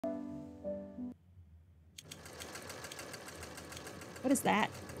What is that?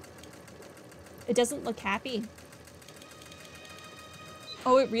 It doesn't look happy.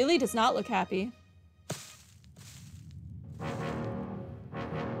 Oh, it really does not look happy.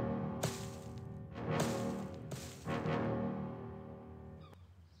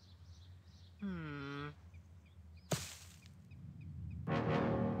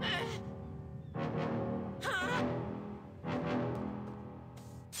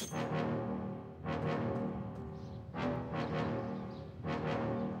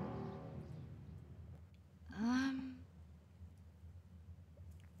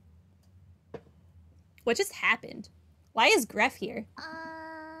 What just happened? Why is Greff here?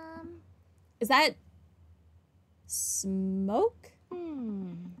 Is that smoke?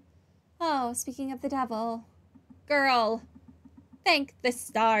 Oh, speaking of the devil. Girl, thank the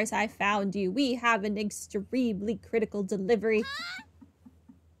stars I found you. We have an extremely critical delivery.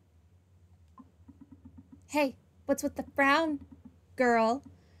 Hey, what's with the frown? Girl,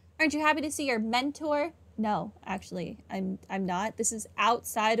 aren't you happy to see your mentor? No, actually, I'm not. This is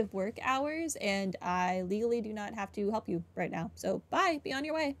outside of work hours, and I legally do not have to help you right now. So, bye. Be on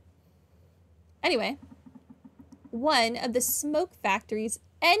your way. Anyway, one of the smoke factory's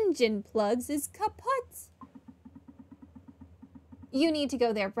engine plugs is kaput. You need to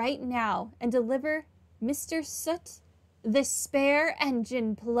go there right now and deliver Mr. Soot the spare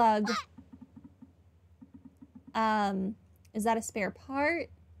engine plug. Is that a spare part?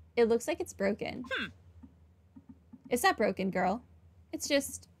 It looks like it's broken. It's not broken, girl. It's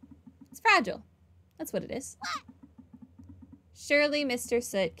fragile. That's what it is. Surely Mr.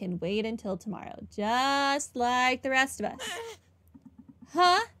 Soot can wait until tomorrow, just like the rest of us.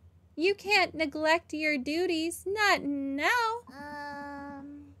 Huh? You can't neglect your duties, not now.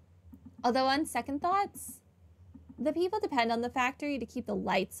 Although on second thoughts, the people depend on the factory to keep the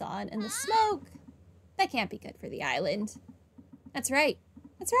lights on, and the smoke, that can't be good for the island. That's right.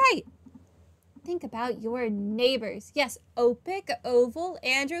 That's right. Think about your neighbors. Yes, Opic, Oval,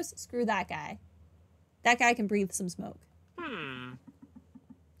 Andros, screw that guy. That guy can breathe some smoke.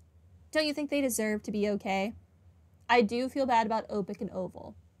 Don't you think they deserve to be okay? I do feel bad about Opic and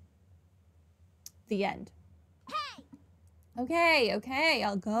Oval. The end. Hey! Okay,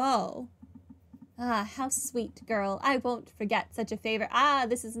 I'll go. Ah, how sweet, girl. I won't forget such a favor. Ah,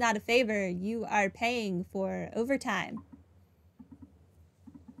 this is not a favor. You are paying for overtime.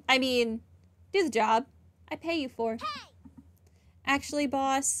 I mean, do the job. I pay you for. Actually,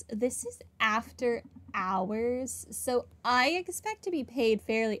 boss, this is after hours, so I expect to be paid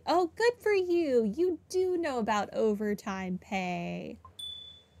fairly. Oh, good for you. You do know about overtime pay.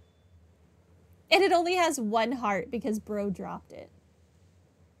 And it only has one heart because bro dropped it.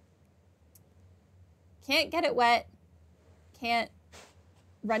 Can't get it wet. Can't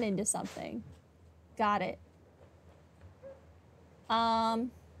run into something. Got it. Where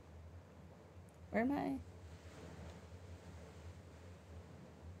am I?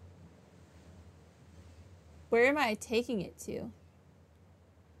 Where am I taking it to?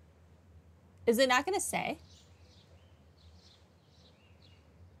 Is it not gonna say?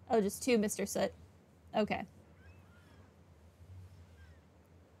 Oh, just to Mr. Soot. Okay.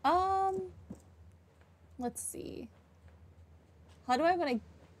 Let's see. How do I want to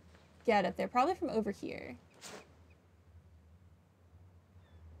get up there? Probably from over here.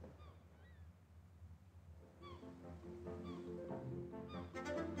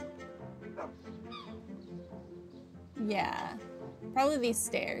 Yeah. Probably these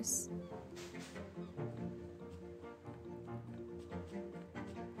stairs.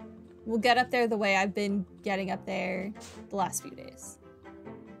 We'll get up there the way I've been getting up there the last few days.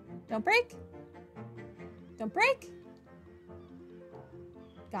 Don't break. Don't break.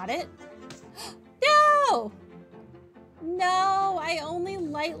 Got it. No! No, I only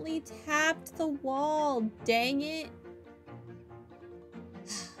lightly tapped the wall. Dang it.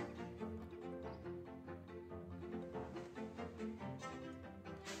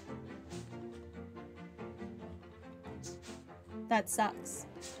 That sucks.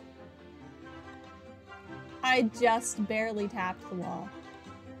 I just barely tapped the wall.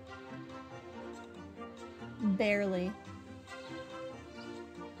 Barely.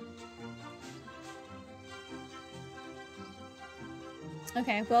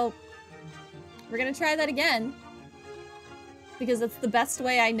 Okay, well, we're gonna try that again. Because that's the best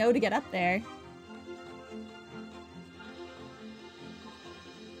way I know to get up there.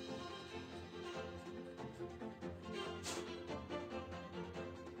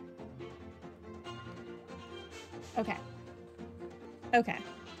 Okay. Okay.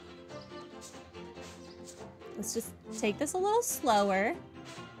 Let's just take this a little slower.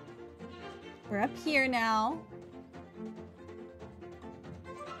 We're up here now.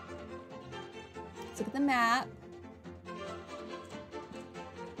 look at the map.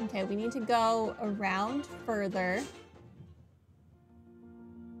 Okay, we need to go around further.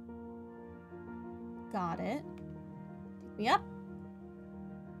 Got it. Take me up.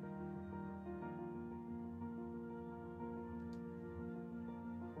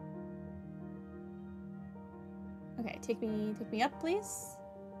 Okay, take me up, please.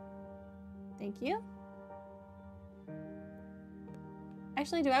 Thank you.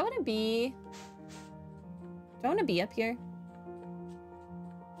 Actually, do I want to be up here?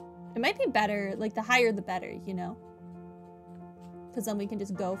 It might be better, like the higher the better, you know? Because then we can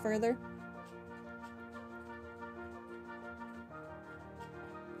just go further.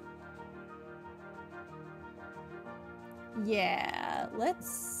 Yeah,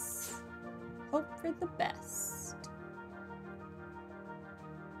 let's hope for the best.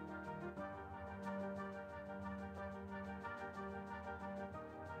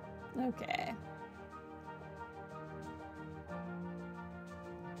 Okay.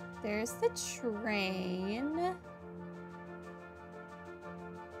 There's the train.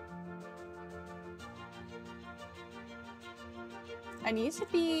 I need to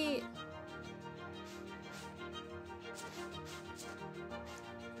be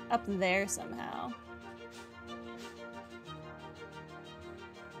up there somehow.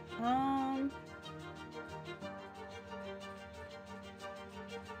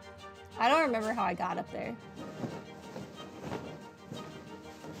 I don't remember how I got up there.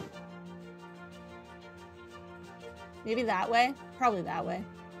 Maybe that way? Probably that way.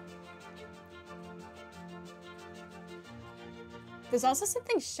 There's also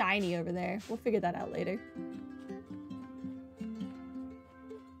something shiny over there. We'll figure that out later.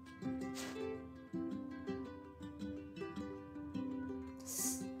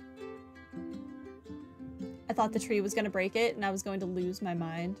 I thought the tree was going to break it and I was going to lose my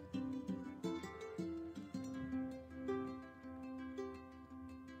mind.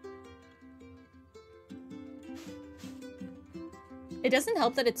 It doesn't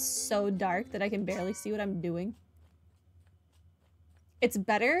help that it's so dark that I can barely see what I'm doing. It's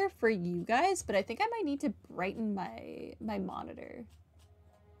better for you guys, but I think I might need to brighten my monitor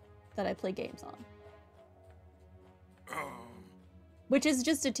that I play games on. Which is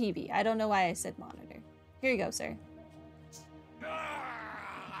just a TV. I don't know why I said monitor. Here you go, sir.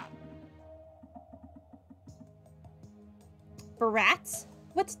 Brats?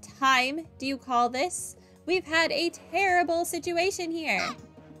 What time do you call this? We've had a terrible situation here.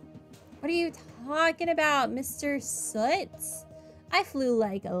 What are you talking about, Mr. Soot? I flew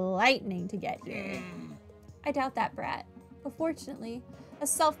like lightning to get here. I doubt that, Brat. But fortunately, a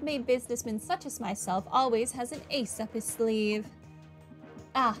self-made businessman such as myself always has an ace up his sleeve.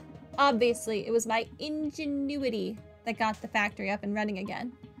 Ah, obviously, it was my ingenuity that got the factory up and running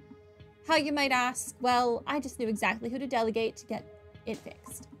again. How, you might ask? Well, I just knew exactly who to delegate to get it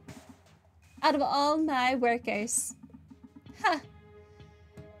fixed. Out of all my workers. Huh.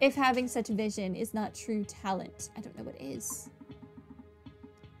 If having such vision is not true talent, I don't know what is.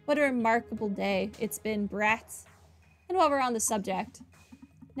 What a remarkable day it's been, brats. And while we're on the subject,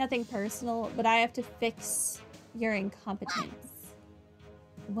 nothing personal, but I have to fix your incompetence.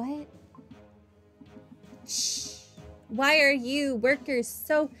 What? Shh. Why are you workers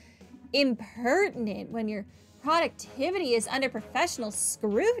so impertinent when your productivity is under professional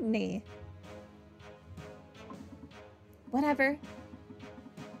scrutiny? Whatever.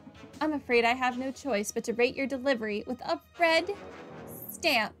 I'm afraid I have no choice but to rate your delivery with a red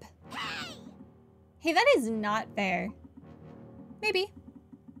stamp. Hey, that is not fair. Maybe.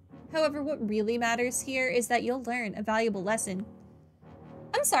 However, what really matters here is that you'll learn a valuable lesson.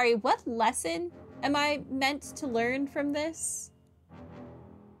 I'm sorry, what lesson am I meant to learn from this?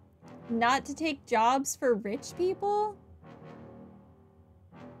 Not to take jobs for rich people?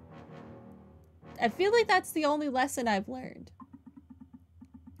 I feel like that's the only lesson I've learned.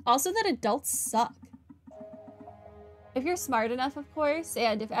 Also that adults suck. If you're smart enough, of course,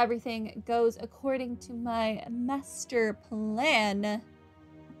 and if everything goes according to my master plan,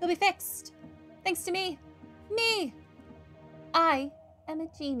 you'll be fixed. Thanks to me. Me! I am a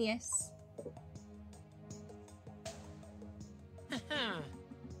genius.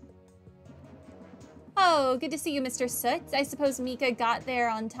 Oh, good to see you, Mr. Soot. I suppose Mika got there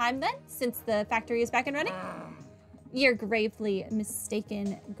on time then, since the factory is back and running? You're gravely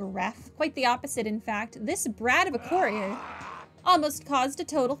mistaken, Greff. Quite the opposite, in fact. This brat of a courier almost caused a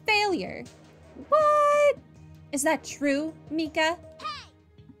total failure. What? Is that true, Mika?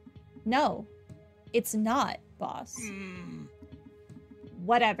 No, it's not, boss.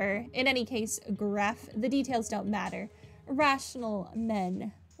 Whatever. In any case, Greff, the details don't matter. Rational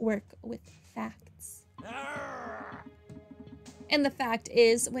men work with facts. And the fact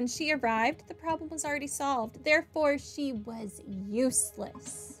is, when she arrived, the problem was already solved. Therefore, she was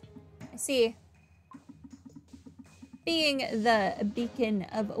useless. I see. Being the beacon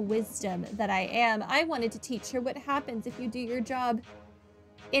of wisdom that I am, I wanted to teach her what happens if you do your job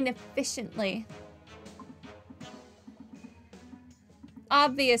inefficiently.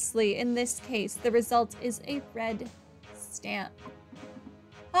 Obviously, in this case, the result is a red stamp.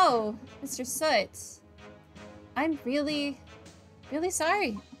 Oh, Mr. Soot. I'm really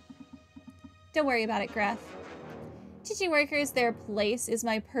sorry. Don't worry about it, Greff. Teaching workers their place is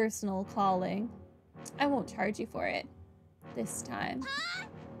my personal calling. I won't charge you for it this time.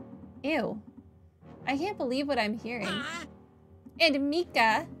 Ew. I can't believe what I'm hearing. And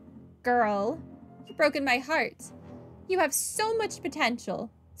Mika, girl, you've broken my heart. You have so much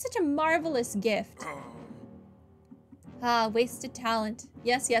potential. Such a marvelous gift. Ah, wasted talent.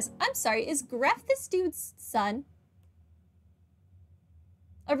 Yes, yes. I'm sorry. Is Greff this dude's son?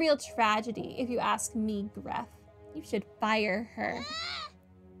 A real tragedy, if you ask me, Greff. You should fire her.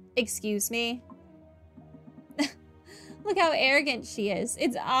 Excuse me? Look how arrogant she is.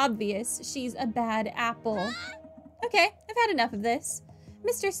 It's obvious she's a bad apple. Okay, I've had enough of this.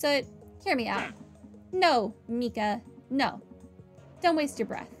 Mr. Soot, hear me out. No, Mika, no. Don't waste your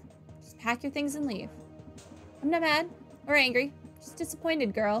breath. Just pack your things and leave. I'm not mad or angry. Just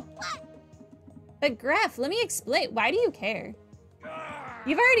disappointed, girl. But Greff, let me explain. Why do you care?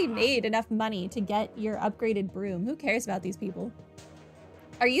 You've already made enough money to get your upgraded broom. Who cares about these people?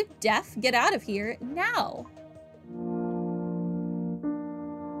 Are you deaf? Get out of here now.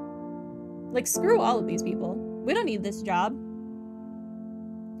 Like, screw all of these people. We don't need this job.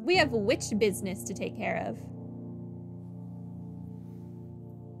 We have witch business to take care of.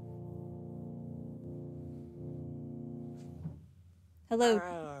 Hello,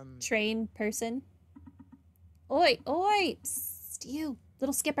 train person. Oi, oi, psst, you,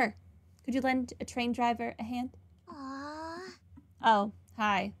 little skipper. Could you lend a train driver a hand? Oh,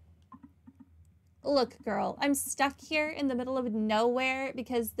 hi. Look, girl, I'm stuck here in the middle of nowhere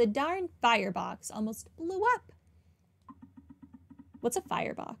because the darn firebox almost blew up. What's a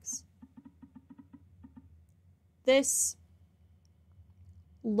firebox? This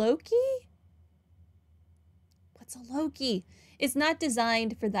Loki? What's a Loki? It's not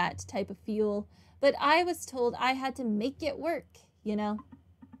designed for that type of fuel, but I was told I had to make it work, you know?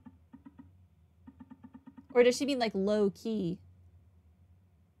 Or does she mean like low key?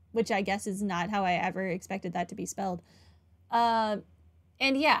 Which I guess is not how I ever expected that to be spelled. And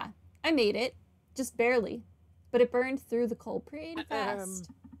yeah, I made it. Just barely. But it burned through the coal pretty fast.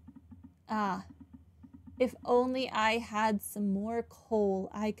 Ah. If only I had some more coal,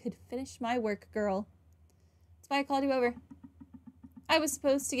 I could finish my work, girl. That's why I called you over. I was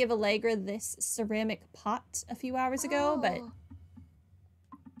supposed to give Allegra this ceramic pot a few hours ago, but...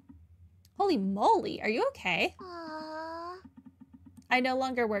 Holy moly, are you okay? I no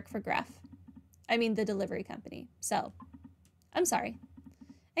longer work for Greff. I mean the delivery company. So, I'm sorry.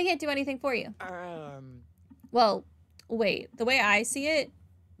 I can't do anything for you. Well, wait. The way I see it,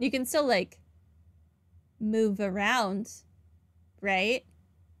 you can still, like, move around, right?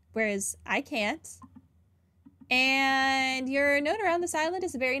 Whereas I can't. And your note around this island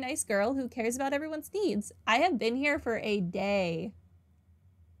is a very nice girl who cares about everyone's needs. I have been here for a day.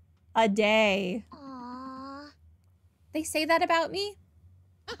 A day. They say that about me?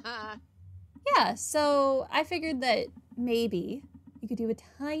 Yeah, so I figured that maybe you could do a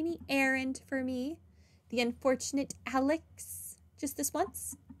tiny errand for me, the unfortunate Alex, just this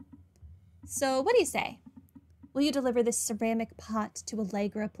once. So what do you say? Will you deliver this ceramic pot to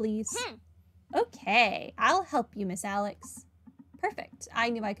Allegra, please? Okay, I'll help you, Miss Alex. Perfect. I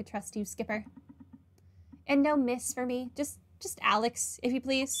knew I could trust you, Skipper. And no miss for me. Just Alex, if you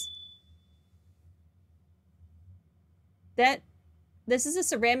please. This is a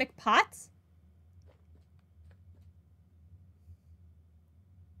ceramic pot?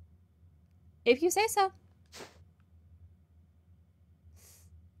 If you say so.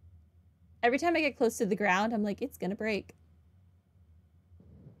 Every time I get close to the ground, I'm like, it's gonna break.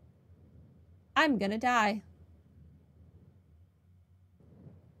 I'm gonna die.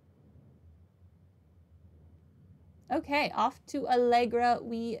 Okay, off to Allegra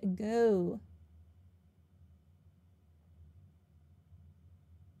we go.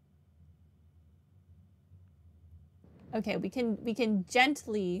 Okay, we can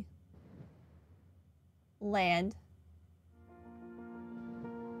gently land.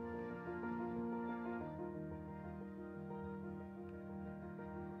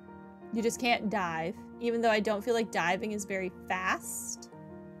 You just can't dive, even though I don't feel like diving is very fast.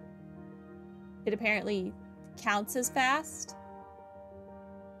 it apparently counts as fast.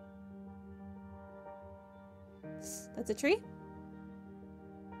 That's a tree?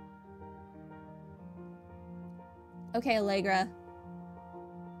 Okay, Allegra.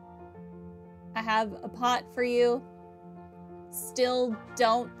 I have a pot for you. Still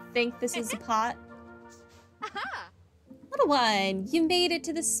don't think this is a pot. Little one, you made it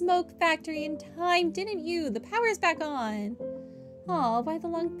to the smoke factory in time, didn't you? The power's back on. Oh, why the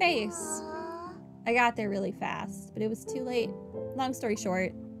long face? I got there really fast, but it was too late. Long story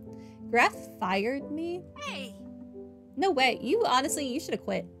short, Greff fired me. Hey. No way. You honestly, you should have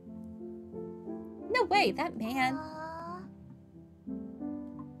quit. No way, that man.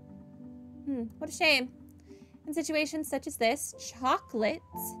 What a shame. In situations such as this, chocolate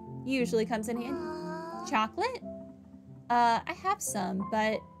usually comes in handy. Chocolate? I have some,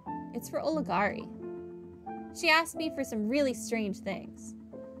 but it's for Oligari. She asked me for some really strange things,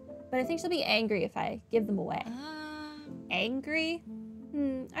 but I think she'll be angry if I give them away. Angry?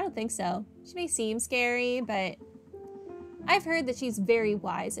 I don't think so. She may seem scary, but I've heard that she's very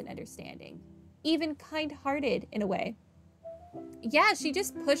wise and understanding, even kind-hearted in a way. Yeah, she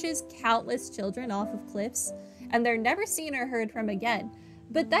just pushes countless children off of cliffs, and they're never seen or heard from again.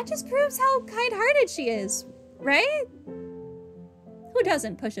 But that just proves how kind-hearted she is, right? Who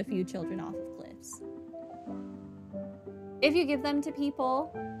doesn't push a few children off of cliffs? If you give them to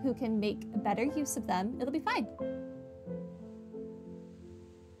people who can make better use of them, it'll be fine.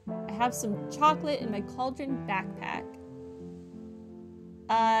 I have some chocolate in my cauldron backpack.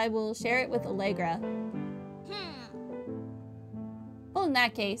 I will share it with Allegra. Well, in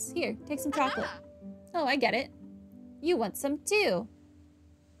that case, here, take some chocolate. Oh, I get it. You want some too.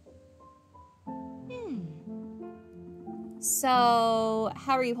 So,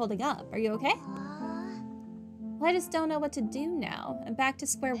 how are you holding up? Are you okay? Well, I just don't know what to do now. I'm back to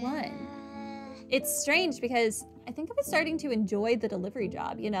square one. It's strange because I think I was starting to enjoy the delivery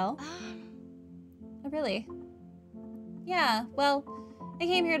job, you know? Oh, really? Yeah, well, I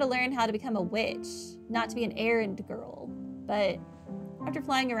came here to learn how to become a witch, not to be an errand girl. But after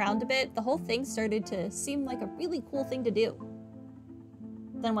flying around a bit, the whole thing started to seem like a really cool thing to do.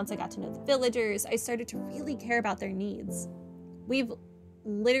 Then once I got to know the villagers, I started to really care about their needs. We've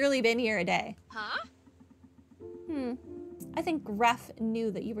literally been here a day. Huh? I think Greff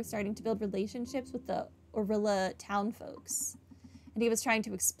knew that you were starting to build relationships with the Orilla town folks, and he was trying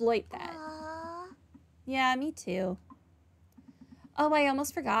to exploit that. Yeah, me too. Oh, I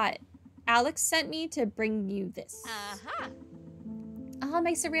almost forgot. Alex sent me to bring you this. Ah,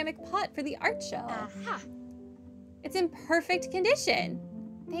 my ceramic pot for the art show. It's in perfect condition.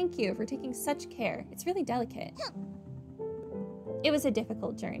 Thank you for taking such care. It's really delicate. It was a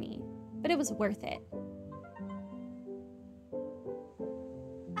difficult journey, but it was worth it.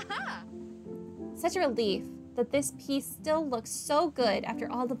 Such a relief that this piece still looks so good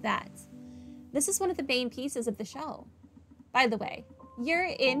after all of that. This is one of the main pieces of the show. By the way, you're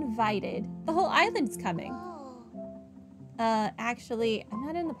invited. The whole island's coming. Actually, I'm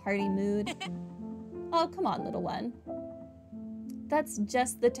not in the party mood. Oh, come on, little one. That's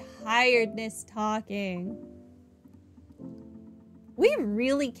just the tiredness talking. We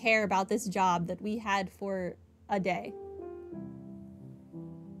really care about this job that we had for a day.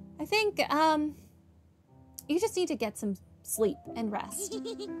 I think, you just need to get some sleep and rest.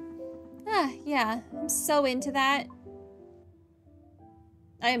 Yeah, I'm so into that.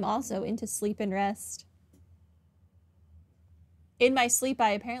 I am also into sleep and rest. In my sleep,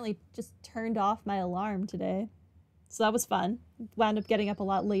 I apparently just turned off my alarm today. So that was fun. Wound up getting up a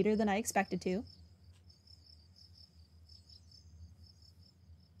lot later than I expected to.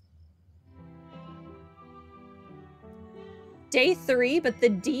 Day 3, but the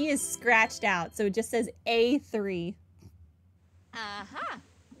D is scratched out, so it just says A3.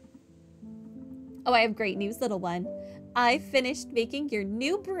 Oh, I have great news, little one. I finished making your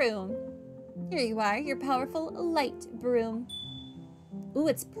new broom. Here you are, your powerful light broom. Ooh,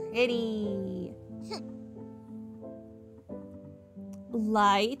 it's pretty.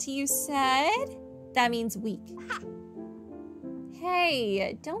 Light, you said? That means weak.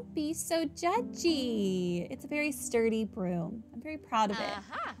 Hey, don't be so judgy. It's a very sturdy broom. I'm very proud of it.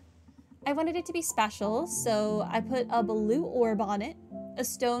 I wanted it to be special, so I put a blue orb on it, a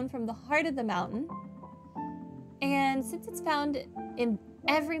stone from the heart of the mountain. And since it's found in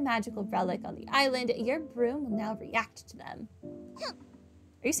every magical relic on the island, your broom will now react to them.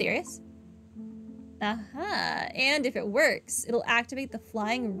 Are you serious? And if it works, it'll activate the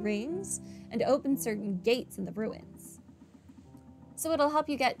flying rings and open certain gates in the ruins. So it'll help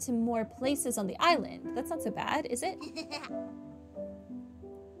you get to more places on the island. That's not so bad, is it?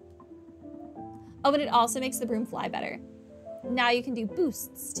 Oh, and it also makes the broom fly better. Now you can do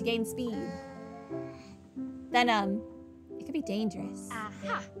boosts to gain speed. Then, it could be dangerous.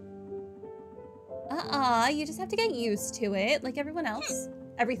 You just have to get used to it, like everyone else.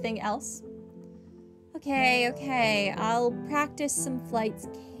 Everything else. Okay, I'll practice some flights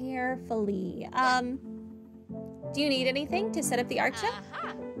carefully. Do you need anything to set up the art show?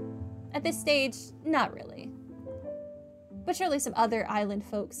 At this stage, not really. But surely some other island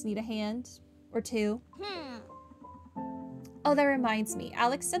folks need a hand or two. Oh, that reminds me.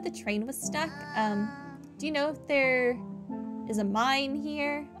 Alex said the train was stuck. Do you know if there is a mine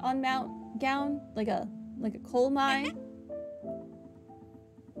here on Mount Gown? Like a coal mine?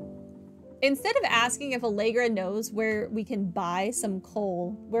 Instead of asking if Allegra knows where we can buy some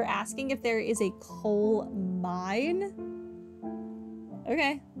coal, we're asking if there is a coal mine?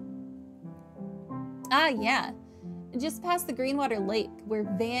 Okay. Ah, yeah. Just past the Greenwater Lake, where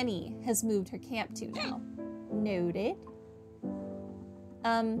Vanny has moved her camp to now. Noted.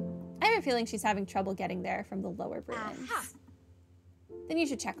 I have a feeling she's having trouble getting there from the lower ruins. Then you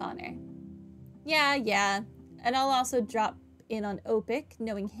should check on her. Yeah. And I'll also drop in on Opic,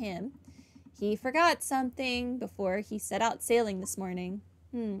 knowing him. He forgot something before he set out sailing this morning.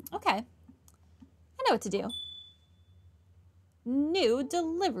 Okay. I know what to do. New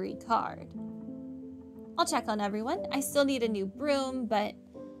delivery card. I'll check on everyone. I still need a new broom, but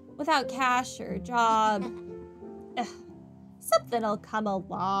without cash or a job, something'll come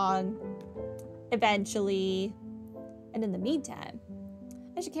along eventually. And in the meantime,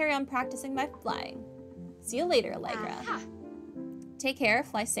 I should carry on practicing my flying. See you later, Allegra. Take care,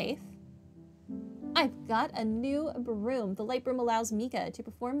 fly safe. I've got a new broom. The light broom allows Mika to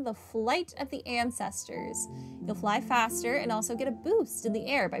perform the flight of the ancestors. You'll fly faster and also get a boost in the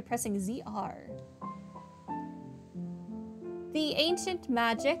air by pressing ZR. The ancient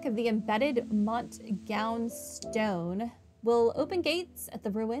magic of the embedded Mont Gown stone will open gates at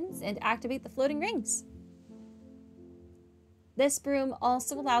the ruins and activate the floating rings. This broom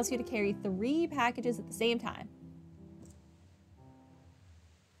also allows you to carry 3 packages at the same time.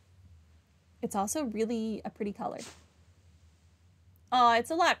 It's also really a pretty color. Oh, it's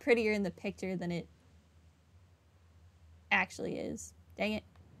a lot prettier in the picture than it actually is. Dang it.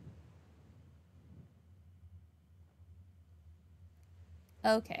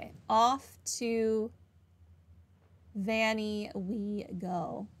 Okay, off to Vanny we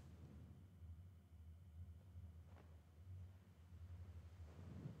go.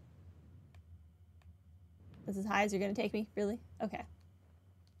 That's as high as you're gonna take me? Really? Okay.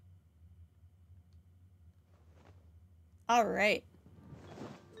 All right.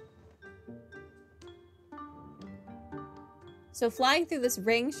 So flying through this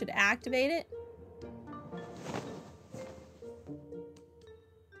ring should activate it.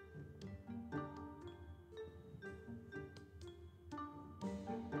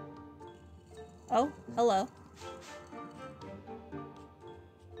 Oh, hello.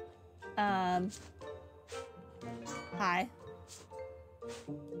 Hi.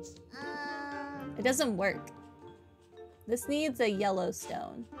 It doesn't work. This needs a yellow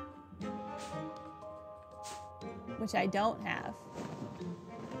stone, which I don't have.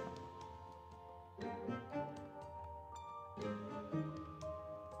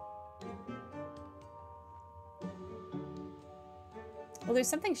 Well, there's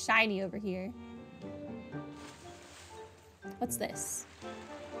something shiny over here. What's this?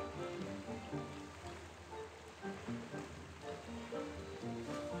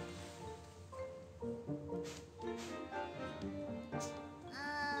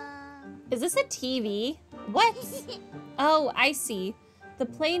 Is this a TV? What? Oh, I see. The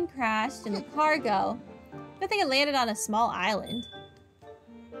plane crashed and the cargo. Good thing it landed on a small island.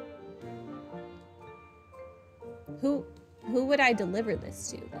 Who would I deliver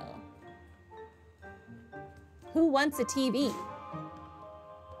this to, though? Who wants a TV?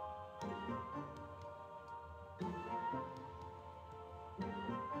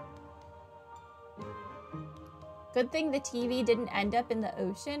 Good thing the TV didn't end up in the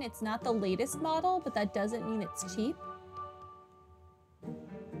ocean. It's not the latest model, but that doesn't mean it's cheap.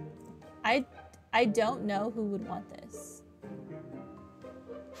 I don't know who would want this.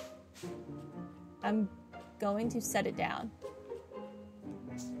 I'm going to set it down.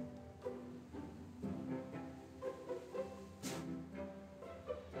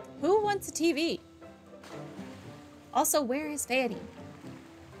 Who wants a TV? Also, where is Fanny?